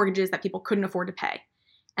 high mortgages that people couldn't afford to pay.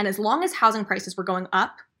 And as long as housing prices were going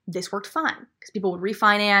up, this worked fine because people would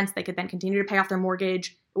refinance. They could then continue to pay off their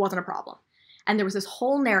mortgage. It wasn't a problem. And there was this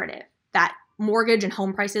whole narrative that mortgage and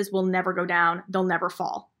home prices will never go down. They'll never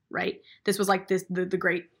fall, right? This was like the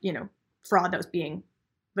great, fraud that was being,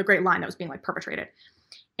 the great line that was being like perpetrated.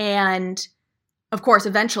 And of course,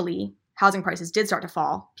 eventually housing prices did start to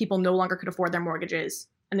fall. People no longer could afford their mortgages.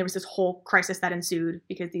 And there was this whole crisis that ensued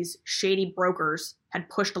because these shady brokers had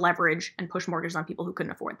pushed leverage and pushed mortgages on people who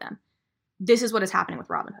couldn't afford them. This is what is happening with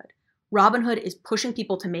Robinhood. Robinhood is pushing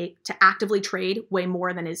people to actively trade way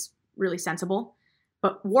more than is really sensible.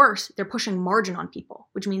 But worse, they're pushing margin on people,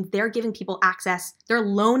 which means they're giving people access. They're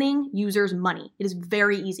loaning users money. It is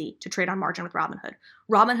very easy to trade on margin with Robinhood.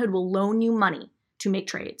 Robinhood will loan you money to make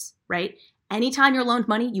trades, right? Anytime you're loaned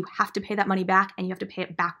money, you have to pay that money back and you have to pay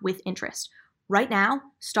it back with interest. Right now,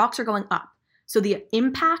 stocks are going up. So the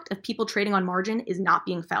impact of people trading on margin is not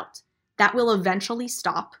being felt. That will eventually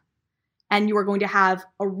stop. And you are going to have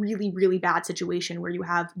a really, really bad situation where you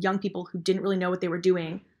have young people who didn't really know what they were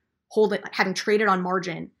doing, having traded on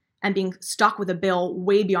margin and being stuck with a bill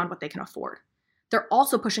way beyond what they can afford. They're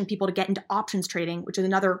also pushing people to get into options trading, which is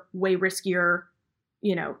another way riskier,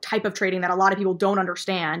 type of trading that a lot of people don't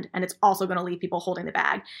understand. And it's also going to leave people holding the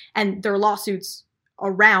bag. And there are lawsuits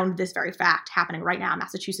around this very fact happening right now.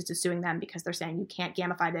 Massachusetts is suing them because they're saying you can't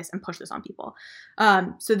gamify this and push this on people.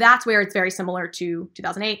 So that's where it's very similar to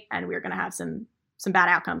 2008, and we're going to have some bad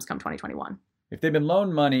outcomes come 2021. If they've been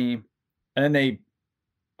loaned money and then they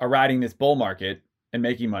are riding this bull market and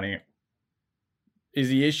making money, is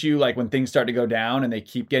the issue like when things start to go down and they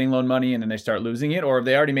keep getting loaned money and then they start losing it? Or have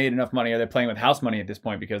they already made enough money? Are they playing with house money at this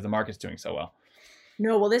point because the market's doing so well?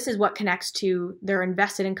 No, well, this is what connects to they're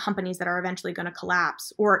invested in companies that are eventually going to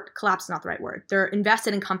collapse, or collapse is not the right word. They're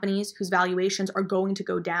invested in companies whose valuations are going to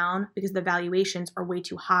go down because the valuations are way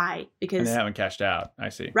too high because And they haven't cashed out. I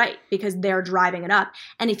see. Right, because they're driving it up.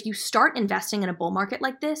 And if you start investing in a bull market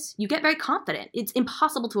like this, you get very confident. It's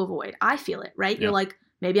impossible to avoid. I feel it, right? Yeah. You're like,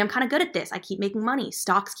 maybe I'm kind of good at this. I keep making money.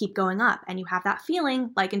 Stocks keep going up. And you have that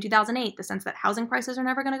feeling, like in 2008, the sense that housing prices are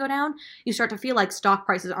never going to go down. You start to feel like stock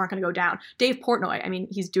prices aren't going to go down. Dave Portnoy, I mean,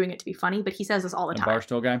 he's doing it to be funny, but he says this all the The time.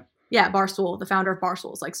 Barstool guy? Yeah, Barstool, the founder of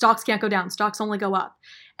Barstool, is like, stocks can't go down, stocks only go up.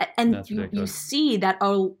 And you see that,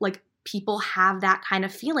 like people have that kind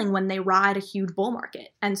of feeling when they ride a huge bull market.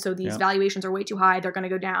 And so these valuations are way too high, they're going to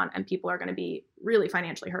go down, and people are going to be really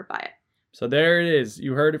financially hurt by it. So there it is.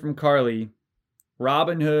 You heard it from Carly.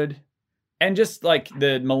 Robinhood, and just like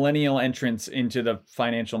the millennial entrance into the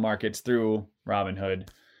financial markets through Robinhood,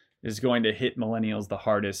 is going to hit millennials the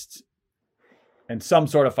hardest, and some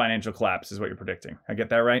sort of financial collapse is what you're predicting. I get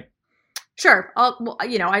that right? Sure.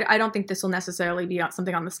 I don't think this will necessarily be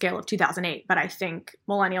something on the scale of 2008, but I think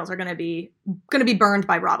millennials are going to be burned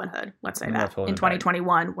by Robinhood. Let's say that in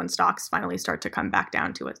 2021, when stocks finally start to come back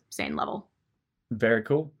down to a sane level. Very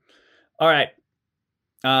cool. All right.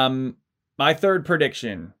 My third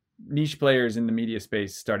prediction: niche players in the media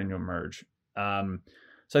space starting to emerge. So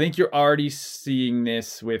I think you're already seeing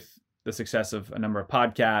this with the success of a number of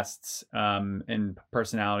podcasts and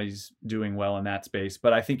personalities doing well in that space.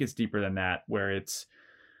 But I think it's deeper than that, where it's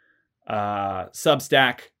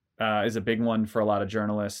Substack is a big one for a lot of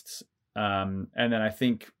journalists. And then I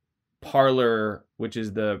think Parler, which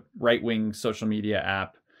is the right-wing social media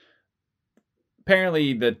app.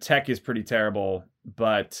 Apparently the tech is pretty terrible,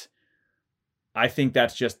 but I think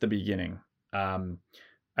that's just the beginning.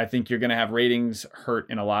 I think you're going to have ratings hurt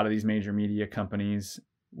in a lot of these major media companies,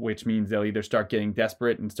 which means they'll either start getting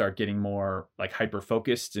desperate and start getting more like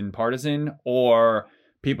hyper-focused and partisan, or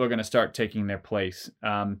people are going to start taking their place.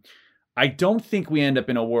 I don't think we end up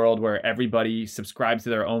in a world where everybody subscribes to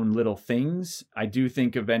their own little things. I do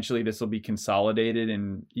think eventually this will be consolidated,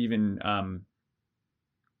 and even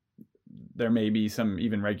there may be some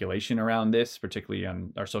even regulation around this, particularly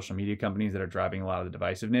on our social media companies that are driving a lot of the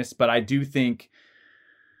divisiveness. But I do think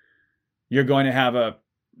you're going to have a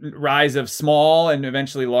rise of small and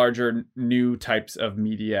eventually larger new types of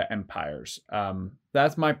media empires.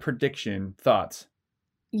 That's my prediction. Thoughts?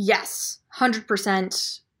 Yes,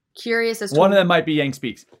 100%. Curious as to one of them might be Yang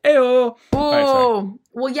Speaks. Ayo. Oh,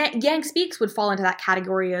 well, Yang Speaks would fall into that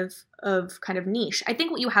category of kind of niche. I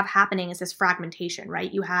think what you have happening is this fragmentation,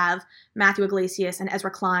 right? You have Matthew Iglesias and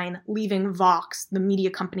Ezra Klein leaving Vox, the media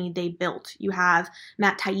company they built. You have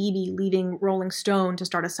Matt Taibbi leaving Rolling Stone to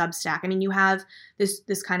start a Substack. I mean, you have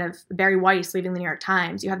this kind of Barry Weiss leaving the New York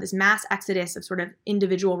Times. You have this mass exodus of sort of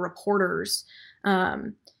individual reporters.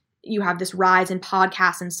 You have this rise in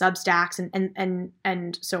podcasts and Substacks,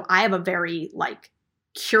 and so I have a very like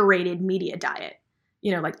curated media diet,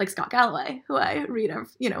 like Scott Galloway, who I read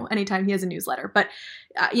anytime he has a newsletter. But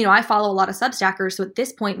I follow a lot of Substackers, so at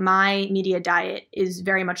this point, my media diet is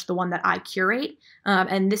very much the one that I curate,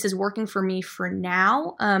 and this is working for me for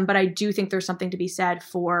now. But I do think there's something to be said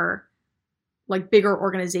for like bigger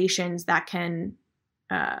organizations that can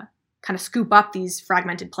kind of scoop up these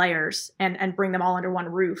fragmented players and bring them all under one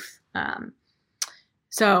roof.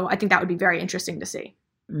 So I think that would be very interesting to see.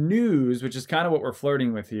 News, which is kind of what we're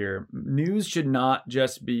flirting with here. News should not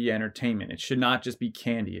just be entertainment. It should not just be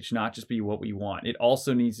candy. It should not just be what we want. It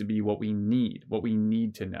also needs to be what we need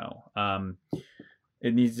to know.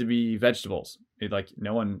 It needs to be vegetables.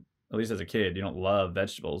 No one, at least as a kid, you don't love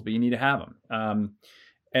vegetables, but you need to have them.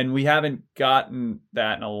 And we haven't gotten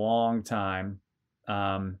that in a long time.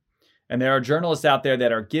 And there are journalists out there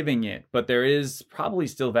that are giving it, but there is probably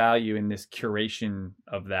still value in this curation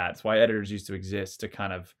of that. That's why editors used to exist, to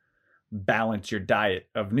kind of balance your diet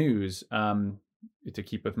of news, to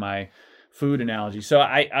keep with my food analogy. So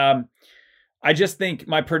I just think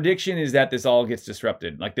my prediction is that this all gets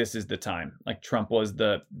disrupted. Like, this is the time. Like, Trump was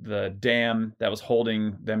the dam that was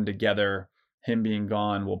holding them together. Him being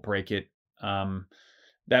gone will break it.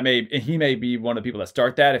 He may be one of the people that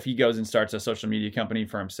start that. If he goes and starts a social media company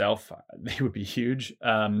for himself, they would be huge,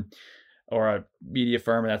 or a media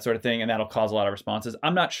firm or that sort of thing. And that'll cause a lot of responses.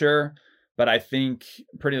 I'm not sure, but I think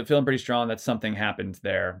feeling pretty strong that something happened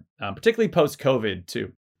there, particularly post-COVID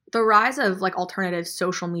too. The rise of like alternative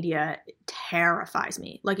social media terrifies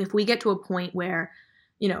me. Like, if we get to a point where,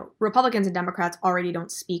 Republicans and Democrats already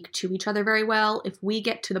don't speak to each other very well, if we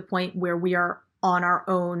get to the point where we are on our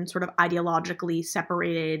own sort of ideologically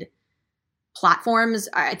separated platforms,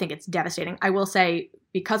 I think it's devastating. I will say,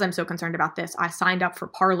 because I'm so concerned about this, I signed up for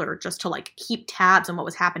Parler just to like keep tabs on what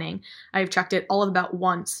was happening. I've checked it all of about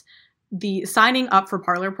once. The signing up for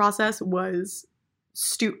Parler process was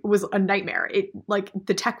a nightmare.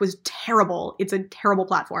 The tech was terrible. It's a terrible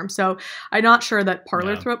platform. So I'm not sure that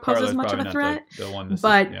Parler poses much of a threat.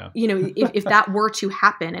 If that were to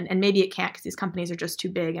happen, and maybe it can't because these companies are just too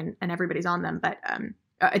big and everybody's on them. But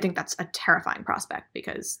I think that's a terrifying prospect,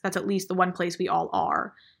 because that's at least the one place we all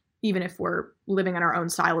are, even if we're living in our own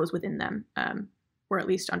silos within them. We're at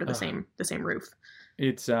least under the same roof.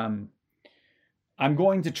 It's I'm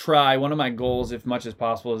going to try. One of my goals, if much as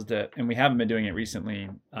possible, is to, and we haven't been doing it recently,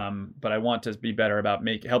 but I want to be better about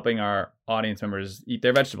helping our audience members eat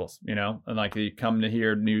their vegetables, and like you come to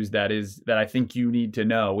hear news that I think you need to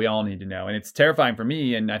know. We all need to know. And it's terrifying for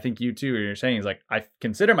me. And I think you too, you're saying is like, I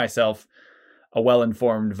consider myself a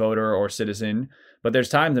well-informed voter or citizen, but there's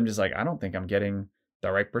times I'm just like, I don't think I'm getting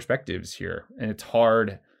the right perspectives here. And it's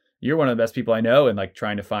hard. You're one of the best people I know, and like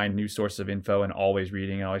trying to find new sources of info and always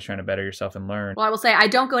reading and always trying to better yourself and learn. Well, I will say I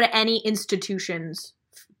don't go to any institutions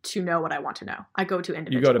to know what I want to know. I go to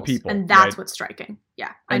individuals. You go to people. And that's what's striking.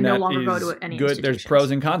 Yeah. And I no longer go to any institutions. There's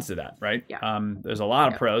pros and cons to that, right? Yeah. There's a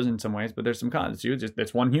lot of pros in some ways, but there's some cons.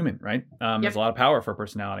 It's one human, right? There's a lot of power for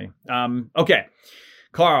personality. Okay.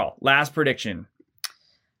 Carl, last prediction.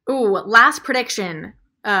 Ooh, last prediction.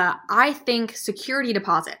 I think security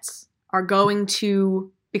deposits are going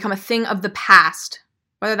to become a thing of the past.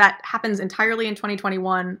 Whether that happens entirely in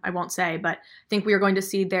 2021, I won't say, but I think we are going to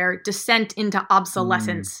see their descent into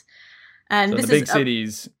obsolescence. And so this the big is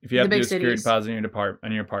cities, if you have to do a security cities. deposit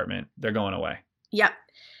in your apartment, they're going away. Yep.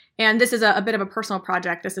 And this is a bit of a personal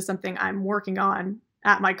project. This is something I'm working on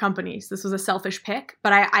at my company. So this was a selfish pick,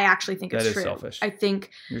 but I actually think it's true. That is selfish. I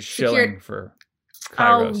think you're shilling for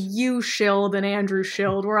Kairos. Oh, you shilled and Andrew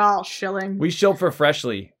shilled. We're all shilling. We shilled for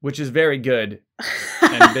Freshly, which is very good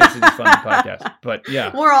and basically fun podcast. But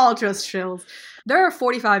yeah. We're all just shills. There are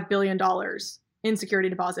 $45 billion in security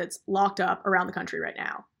deposits locked up around the country right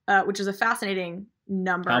now, which is a fascinating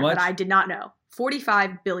number that I did not know.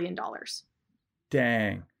 $45 billion.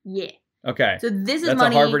 Dang. Yeah. Okay. So this is That's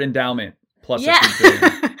money. a Harvard endowment plus yeah. $50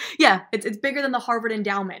 billion. Yeah. It's bigger than the Harvard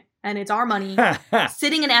endowment. And it's our money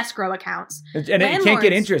sitting in escrow accounts. And it can't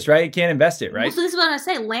get interest, right? It can't invest it, right? Well, so this is what I'm going to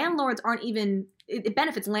say. Landlords aren't even, it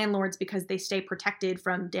benefits landlords because they stay protected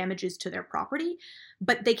from damages to their property,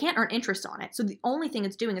 but they can't earn interest on it. So the only thing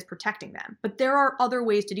it's doing is protecting them. But there are other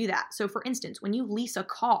ways to do that. So for instance, when you lease a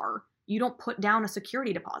car, you don't put down a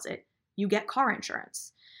security deposit. You get car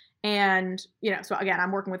insurance. And, so again,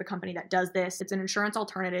 I'm working with a company that does this. It's an insurance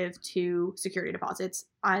alternative to security deposits.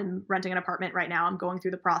 I'm renting an apartment right now. I'm going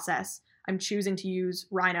through the process. I'm choosing to use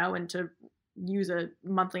Rhino and to use a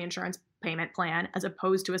monthly insurance payment plan as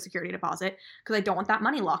opposed to a security deposit because I don't want that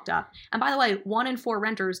money locked up. And by the way, 1 in 4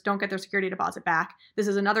 renters don't get their security deposit back. This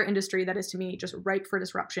is another industry that is, to me, just ripe for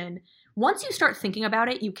disruption. Once you start thinking about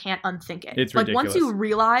it, you can't unthink it. It's like ridiculous. Once you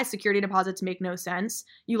realize security deposits make no sense,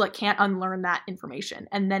 you can't unlearn that information.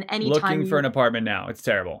 And then anytime looking for an apartment now, it's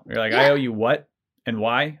terrible. You're like, Yeah. I owe you what and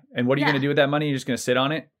why? And what are you going to do with that money? You're just going to sit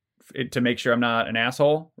on it to make sure I'm not an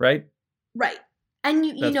asshole, right? Right. And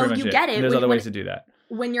you get it. And there's other ways to do that.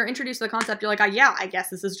 When you're introduced to the concept, you're like, I guess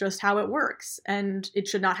this is just how it works. And it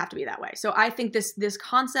should not have to be that way. So I think this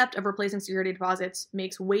concept of replacing security deposits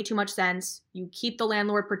makes way too much sense. You keep the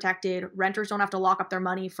landlord protected. Renters don't have to lock up their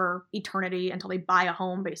money for eternity until they buy a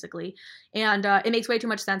home, basically. And it makes way too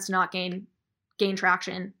much sense to not gain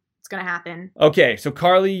traction. It's going to happen. Okay. So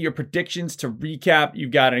Carly, your predictions to recap,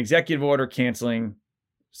 you've got an executive order canceling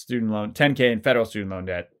student loan, 10K in federal student loan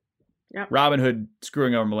debt. Yep. Robinhood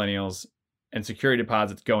screwing over millennials. And security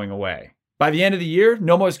deposits going away. By the end of the year,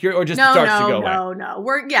 no more security, or just starts to go away? No.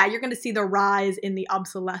 You're going to see the rise in the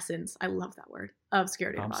obsolescence. I love that word, of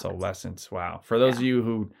security deposits. Obsolescence, wow. For those of you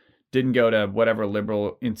who didn't go to whatever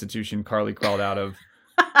liberal institution Carly crawled out of,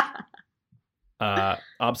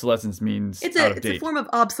 obsolescence means out of date. It's a form of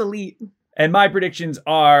obsolete. And my predictions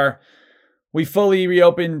are, we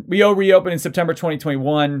reopen in September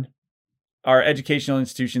 2021. Our educational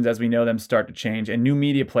institutions, as we know them, start to change, and new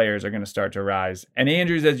media players are going to start to rise. And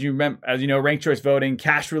Andrews, as you know, ranked choice voting,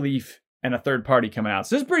 cash relief, and a third party coming out.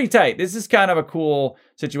 So this is pretty tight. This is kind of a cool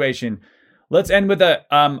situation. Let's end with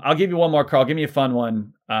I'll give you one more, Carl. Give me a fun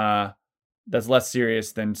one that's less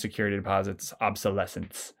serious than security deposits,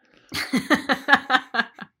 obsolescence.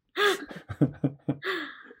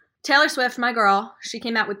 Taylor Swift, my girl, she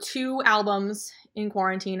came out with 2 albums in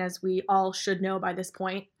quarantine, as we all should know by this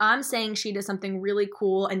point. I'm saying she does something really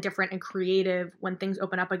cool and different and creative when things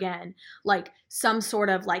open up again, like some sort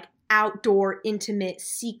of outdoor, intimate,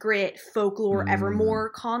 secret folklore Evermore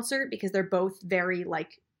concert, because they're both very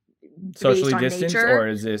socially distanced, or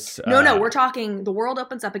is this no, we're talking the world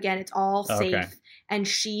opens up again, it's all safe. Okay. And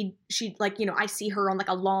she I see her on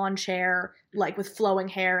a lawn chair, with flowing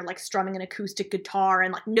hair, strumming an acoustic guitar,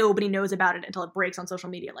 and nobody knows about it until it breaks on social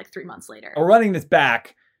media 3 months later. We're running this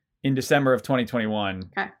back in December of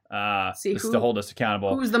 2021. Okay. This is to hold us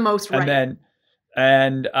accountable. Who's the most right?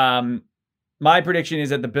 And my prediction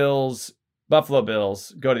is that the Buffalo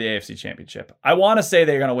Bills, go to the AFC Championship. I want to say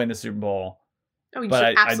they're going to win the Super Bowl. Oh, you but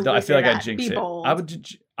should absolutely I feel like say I that. jinx Be it. bold.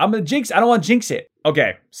 I'm gonna jinx. I don't want to jinx it.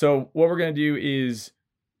 Okay, so what we're gonna do is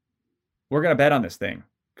we're gonna bet on this thing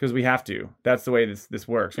because we have to. That's the way this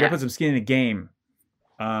works. We gotta put some skin in the game.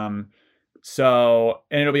 So,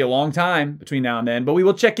 and it'll be a long time between now and then, but we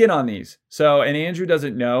will check in on these. So, and Andrew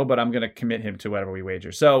doesn't know, but I'm going to commit him to whatever we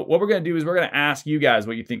wager. So what we're going to do is we're going to ask you guys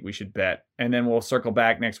what you think we should bet, and then we'll circle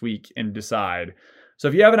back next week and decide. So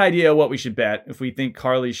if you have an idea what we should bet, if we think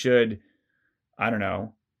Carly should, I don't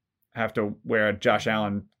know, have to wear a Josh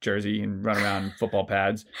Allen jersey and run around football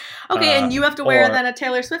pads. Okay, and you have to wear then a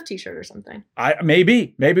Taylor Swift t-shirt or something.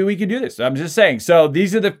 Maybe we could do this. I'm just saying. So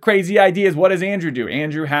these are the crazy ideas. What does Andrew do?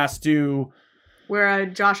 Andrew has to wear a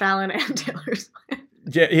Josh Allen and Taylor Swift.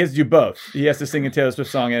 Yeah, he has to do both. He has to sing a Taylor Swift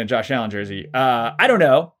song and a Josh Allen jersey. I don't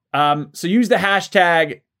know. So use the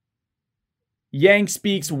hashtag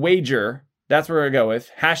YangSpeaksWager. That's where we're going to go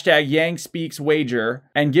with. Hashtag YangSpeaksWager.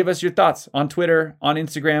 And give us your thoughts on Twitter, on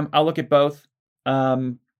Instagram. I'll look at both.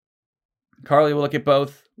 Carly will look at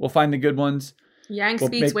both. We'll find the good ones.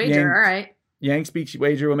 YangSpeaksWager. All right.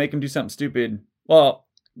 YangSpeaksWager. We'll make him do something stupid. Well,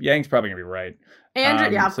 Yang's probably going to be right.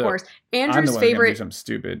 Andrew, of course. Andrew's favorite something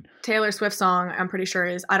stupid Taylor Swift song, I'm pretty sure,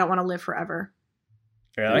 is I Don't Want to Live Forever.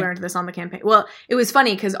 Really? We learned this on the campaign. Well, it was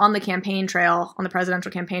funny because on the campaign trail, on the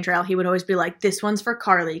presidential campaign trail, he would always be like, this one's for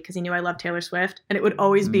Carly, because he knew I loved Taylor Swift. And it would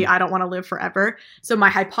always be, I Don't Want to Live Forever. So my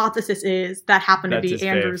hypothesis is that happened to be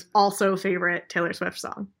Andrew's also favorite Taylor Swift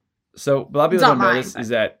song. So a lot of people don't know this is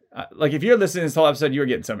that, like, if you're listening to this whole episode, you're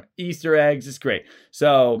getting some Easter eggs. It's great.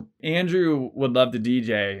 So Andrew would love to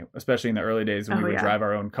DJ, especially in the early days when we would drive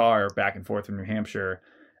our own car back and forth from New Hampshire.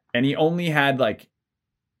 And he only had like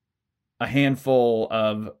a handful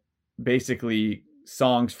of basically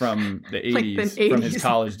songs from the 80s, from his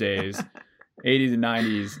college days, 80s and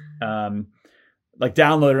 90s, like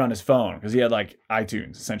downloaded on his phone because he had like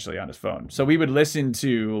iTunes essentially on his phone. So we would listen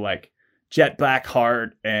to like Jet Black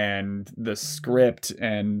Heart and The Script,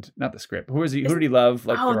 and not The Script. Who did he love?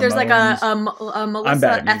 Like there's like a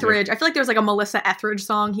Melissa Etheridge. I feel like there's like a Melissa Etheridge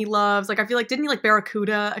song he loves. Like I feel like didn't he like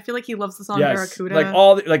Barracuda? I feel like he loves the song Barracuda.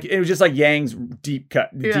 Like it was just like Yang's deep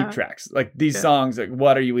tracks. Like these songs. Like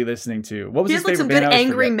what are you listening to? What was his favorite band? He has like some good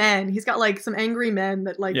angry men. He's got like some angry men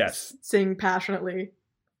that like sing passionately.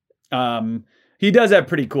 He does have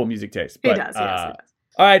pretty cool music taste. But, he does. He does.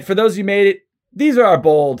 All right, for those who made it. These are our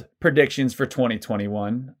bold predictions for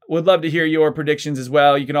 2021. Would love to hear your predictions as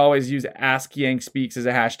well. You can always use Ask Yang Speaks as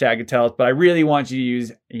a hashtag to tell us, but I really want you to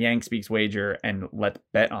use Yang Speaks Wager and let's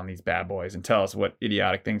bet on these bad boys and tell us what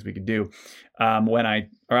idiotic things we could do. I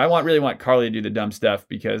really want Carly to do the dumb stuff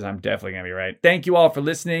because I'm definitely going to be right. Thank you all for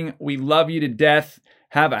listening. We love you to death.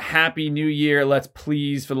 Have a happy new year. Let's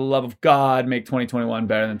please, for the love of God, make 2021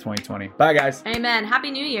 better than 2020. Bye, guys. Amen. Happy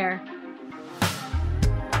New Year.